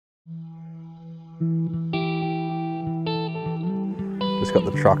Just got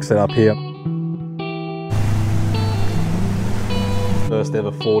the truck set up here. First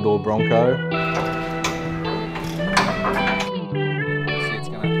ever 4-door Bronco. See, it's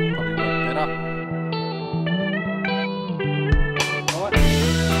gonna probably work better.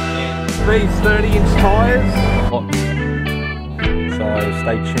 These 30-inch tyres. So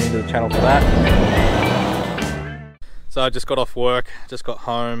stay tuned to the channel for that. So I just got off work, just got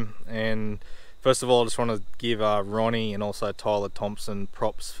home, and first of all I just want to give Ronnie and also Tyler Thompson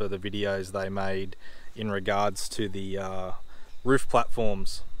props for the videos they made in regards to the roof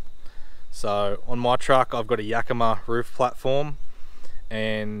platforms. So on my truck I've got a Yakima roof platform,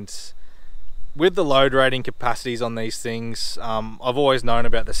 and with the load rating capacities on these things, I've always known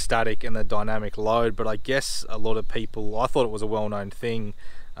about the static and the dynamic load, but I guess a lot of people, I thought it was a well-known thing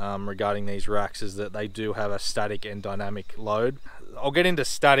regarding these racks, is that they do have a static and dynamic load. I'll get into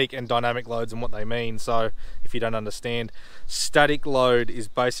static and dynamic loads and what they mean. So if you don't understand, static load is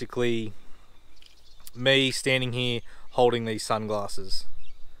basically me standing here holding these sunglasses.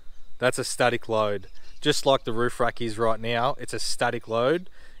 That's a static load. Just like the roof rack is right now, it's a static load.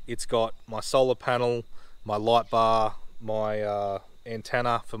 It's got my solar panel, my light bar, my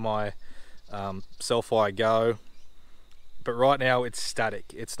antenna for my Selfie Go. But right now it's static.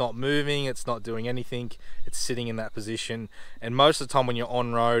 It's not moving, it's not doing anything, it's sitting in that position. And most of the time when you're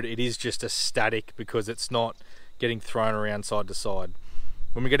on road, it is just a static because it's not getting thrown around side to side.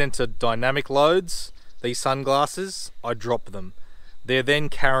 When we get into dynamic loads, these sunglasses, I drop them. They're then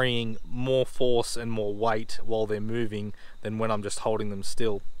carrying more force and more weight while they're moving than when I'm just holding them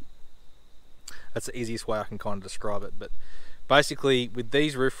still. That's the easiest way I can kind of describe it. But basically with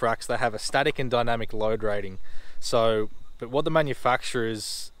these roof racks, they have a static and dynamic load rating. But what the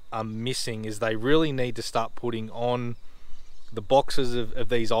manufacturers are missing is they really need to start putting on the boxes of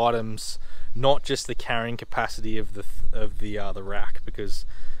these items, not just the carrying capacity of the rack, because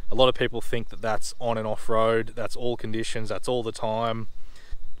a lot of people think that that's on and off road, that's all conditions, that's all the time.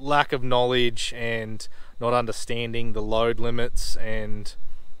 Lack of knowledge and not understanding the load limits, and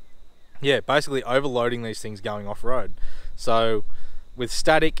yeah, basically overloading these things going off road. So with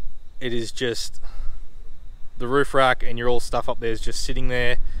static, it is just the roof rack and your all stuff up there is just sitting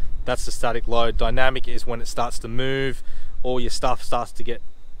there. That's the static load. Dynamic is when it starts to move, all your stuff starts to get,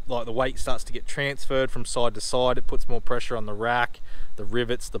 like the weight starts to get transferred from side to side. It puts more pressure on the rack, the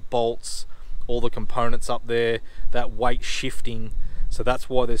rivets, the bolts, all the components up there, that weight shifting. So that's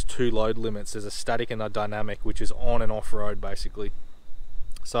why there's two load limits. There's a static and a dynamic, which is on and off road basically.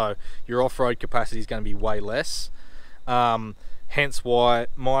 So your off-road capacity is going to be way less. Hence why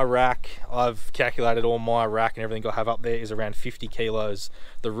my rack, I've calculated all my rack and everything I have up there is around 50 kilos.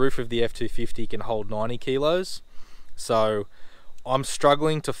 The roof of the F250 can hold 90 kilos. So I'm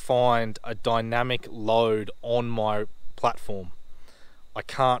struggling to find a dynamic load on my platform. I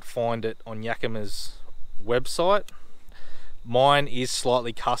can't find it on Yakima's website. Mine is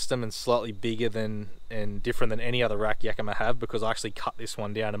slightly custom and slightly bigger than and different than any other rack Yakima have, because I actually cut this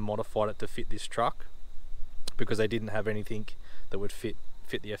one down and modified it to fit this truck, because they didn't have anything that would fit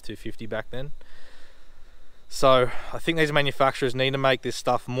the F250 back then. So I think these manufacturers need to make this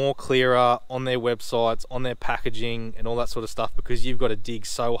stuff more clearer on their websites, on their packaging and all that sort of stuff, because you've got to dig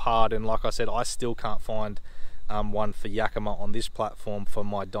so hard. And like I said, I still can't find one for Yakima on this platform for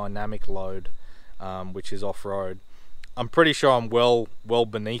my dynamic load, which is off-road. I'm pretty sure I'm well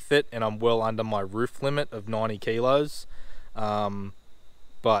beneath it, and I'm well under my roof limit of 90 kilos.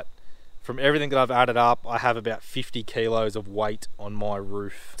 But from everything that I've added up, I have about 50 kilos of weight on my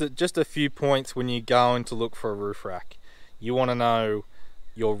roof. Just a few points when you're going to look for a roof rack. You want to know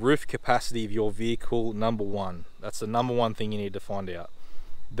your roof capacity of your vehicle, number one. That's the number one thing you need to find out.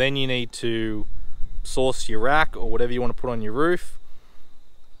 Then you need to source your rack or whatever you want to put on your roof.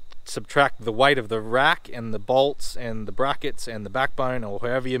 Subtract the weight of the rack and the bolts and the brackets and the backbone, or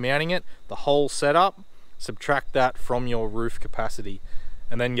however you're mounting it, the whole setup. Subtract that from your roof capacity,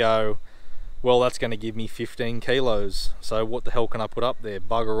 and then go, well, that's going to give me 15 kilos. So what the hell can I put up there?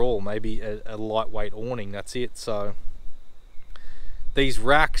 Bugger all. Maybe a lightweight awning. That's it. So these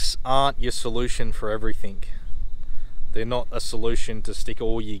racks aren't your solution for everything. They're not a solution to stick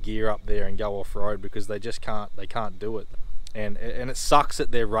all your gear up there and go off road, because they just can't. They can't do it. And it sucks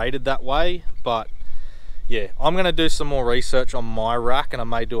that they're rated that way. But yeah, I'm going to do some more research on my rack, and I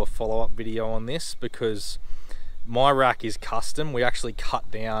may do a follow-up video on this, because my rack is custom. We actually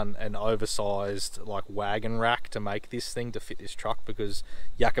cut down an oversized like wagon rack to make this thing to fit this truck, because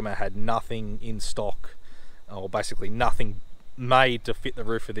Yakima had nothing in stock, or basically nothing made to fit the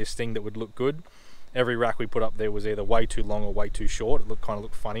roof of this thing that would look good. Every rack we put up there was either way too long or way too short. It kind of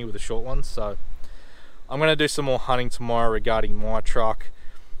looked funny with the short ones. So I'm going to do some more hunting tomorrow regarding my truck.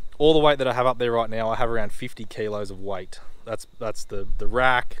 All the weight that I have up there right now, I have around 50 kilos of weight. That's the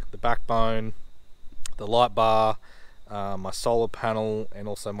rack, the backbone, the light bar, my solar panel, and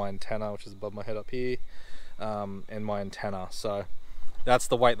also my antenna, which is above my head up here, and my antenna. So that's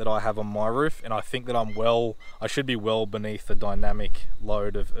the weight that I have on my roof, and I think that I should be well beneath the dynamic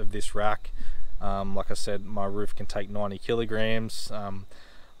load of this rack. Like I said, my roof can take 90 kilograms.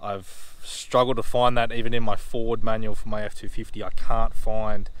 I've struggled to find that even in my Ford manual for my F250. I can't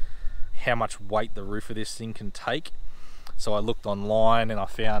find how much weight the roof of this thing can take. So I looked online and I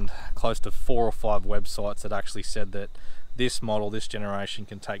found close to 4 or 5 websites that actually said that this model, this generation,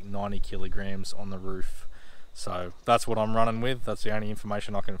 can take 90 kilograms on the roof. So that's what I'm running with. That's the only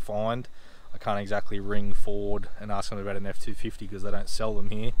information I can find. I can't exactly ring Ford and ask them about an F250 because they don't sell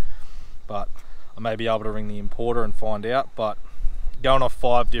them here, but I may be able to ring the importer and find out. But going off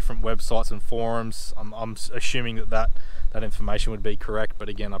 5 different websites and forums, I'm assuming that information would be correct, but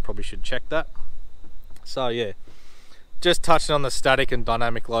again, I probably should check that. So yeah, just touching on the static and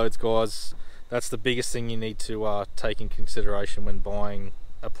dynamic loads, guys. That's the biggest thing you need to take in consideration when buying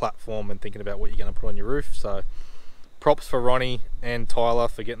a platform and thinking about what you're going to put on your roof. So props for Ronnie and Tyler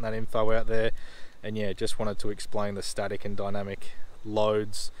for getting that info out there. And yeah, just wanted to explain the static and dynamic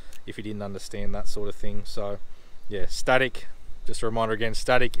loads if you didn't understand that sort of thing. So yeah, static, just a reminder again,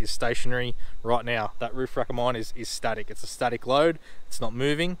 static is stationary. Right now, that roof rack of mine is static. It's a static load, it's not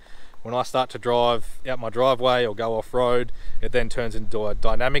moving. When I start to drive out my driveway or go off-road, it then turns into a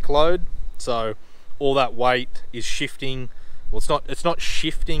dynamic load. So all that weight is shifting. Well, it's not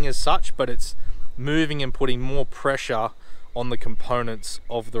shifting as such, but it's moving and putting more pressure on the components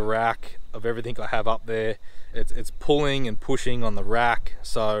of the rack, of everything I have up there. It's pulling and pushing on the rack,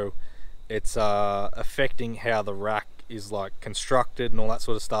 so it's affecting how the rack is like constructed and all that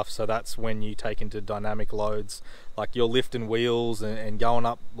sort of stuff. So that's when you take into dynamic loads, like you're lifting wheels and going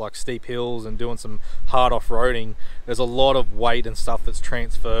up like steep hills and doing some hard off-roading. There's a lot of weight and stuff that's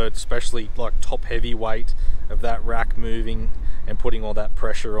transferred, especially like top heavy weight of that rack moving and putting all that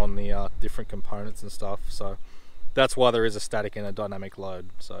pressure on the different components and stuff. So that's why there is a static and a dynamic load.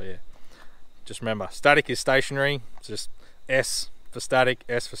 So yeah, just remember, static is stationary. It's just S for static,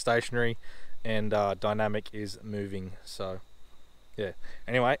 S for stationary, and dynamic is moving. So yeah,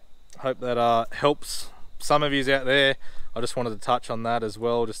 anyway, hope that helps some of you out there. I just wanted to touch on that as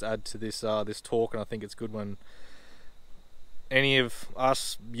well, just add to this this talk. And I think it's good when any of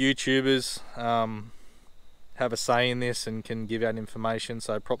us YouTubers have a say in this and can give out information.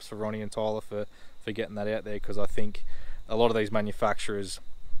 So props for Ronnie and Tyler for getting that out there, because I think a lot of these manufacturers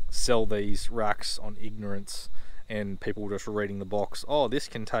sell these racks on ignorance, and people just reading the box, oh, this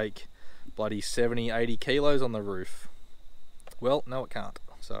can take bloody 70-80 kilos on the roof. Well, no, it can't.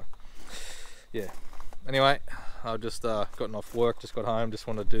 So yeah, anyway, I've just gotten off work, just got home, just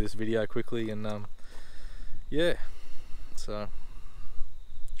wanted to do this video quickly. And yeah, so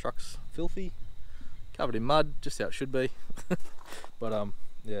truck's filthy, covered in mud, just how it should be. But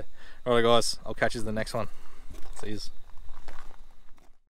yeah, alright guys, I'll catch you in the next one. See yous.